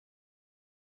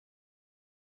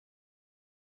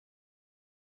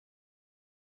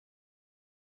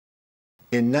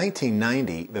In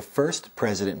 1990, the first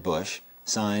President Bush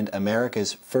signed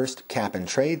America's first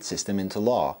cap-and-trade system into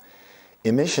law.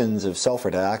 Emissions of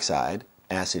sulfur dioxide,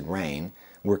 acid rain,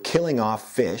 were killing off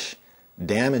fish,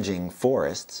 damaging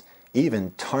forests,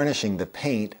 even tarnishing the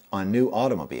paint on new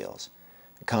automobiles.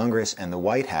 Congress and the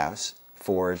White House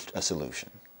forged a solution.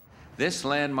 This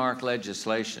landmark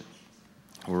legislation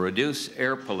will reduce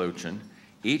air pollution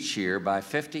each year by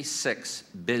 56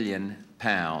 billion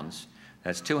pounds.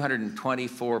 That's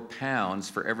 224 pounds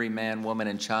for every man, woman,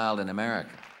 and child in America.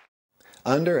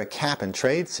 Under a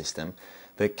cap-and-trade system,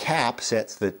 the cap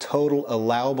sets the total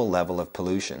allowable level of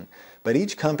pollution, but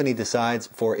each company decides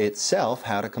for itself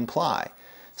how to comply.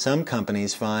 Some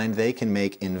companies find they can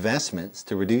make investments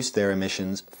to reduce their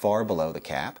emissions far below the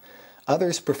cap.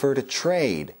 Others prefer to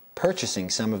trade, purchasing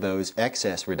some of those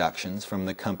excess reductions from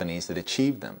the companies that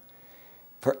achieved them.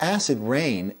 For acid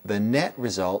rain, the net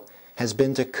result has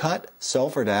been to cut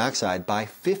sulfur dioxide by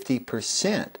 50%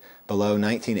 below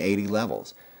 1980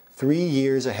 levels, 3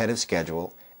 years ahead of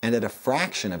schedule and at a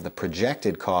fraction of the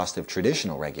projected cost of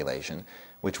traditional regulation,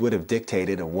 which would have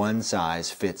dictated a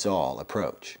one-size-fits-all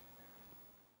approach.